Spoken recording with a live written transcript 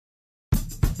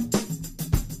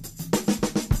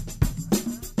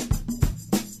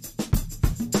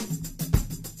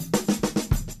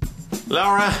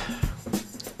Laura,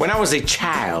 when I was a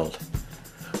child,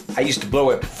 I used to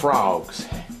blow up frogs.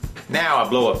 Now I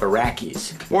blow up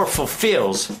Iraqis. War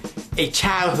fulfills a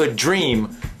childhood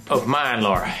dream of mine,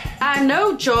 Laura. I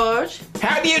know, George.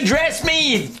 How do you address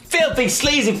me, you filthy,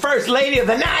 sleazy first lady of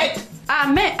the night?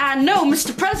 I meant I know,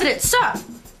 Mr. President, sir.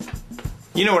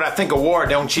 You know what I think of war,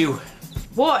 don't you?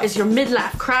 War is your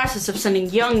midlife crisis of sending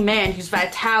young men whose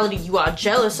vitality you are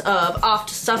jealous of off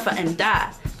to suffer and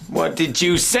die. What did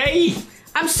you say?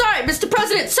 I'm sorry, Mr.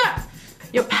 President, sir.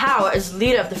 Your power as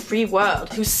leader of the free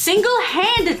world, who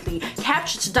single-handedly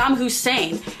captured Saddam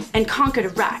Hussein and conquered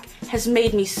Iraq, has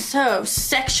made me so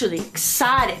sexually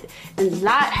excited and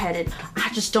lightheaded, I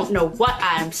just don't know what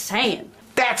I am saying.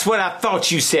 That's what I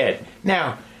thought you said.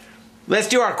 Now, let's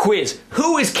do our quiz.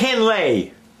 Who is Ken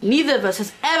Lay? Neither of us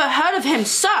has ever heard of him,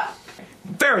 sir.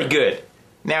 Very good.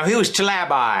 Now, who is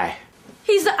Chalabi?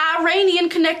 He's the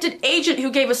Iranian-connected agent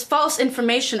who gave us false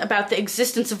information about the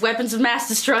existence of weapons of mass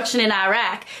destruction in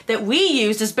Iraq that we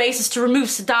used as basis to remove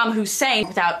Saddam Hussein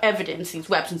without evidence these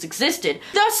weapons existed,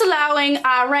 thus allowing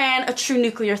Iran, a true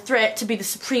nuclear threat, to be the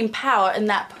supreme power in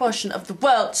that portion of the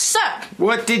world, sir.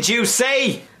 What did you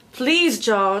say? Please,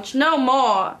 George, no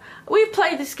more. We've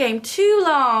played this game too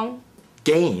long.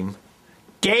 Game?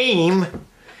 Game?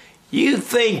 You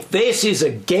think this is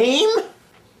a game?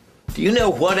 Do you know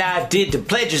what I did to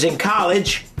pledges in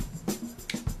college?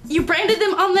 You branded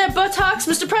them on their buttocks,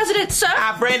 Mr. President, sir?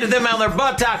 I branded them on their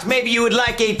buttocks. Maybe you would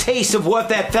like a taste of what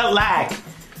that felt like.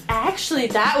 Actually,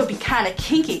 that would be kind of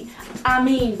kinky. I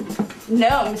mean,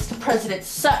 no, Mr. President,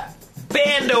 sir.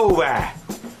 Bend over.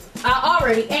 I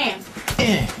already am.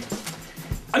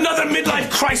 Another midlife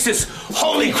crisis!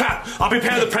 Holy crap! I'll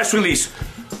prepare the press release.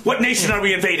 What nation are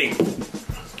we invading?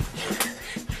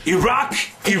 Iraq,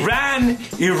 Iran,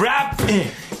 Iraq,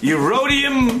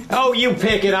 Erodium. Oh, you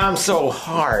pick it. I'm so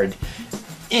hard.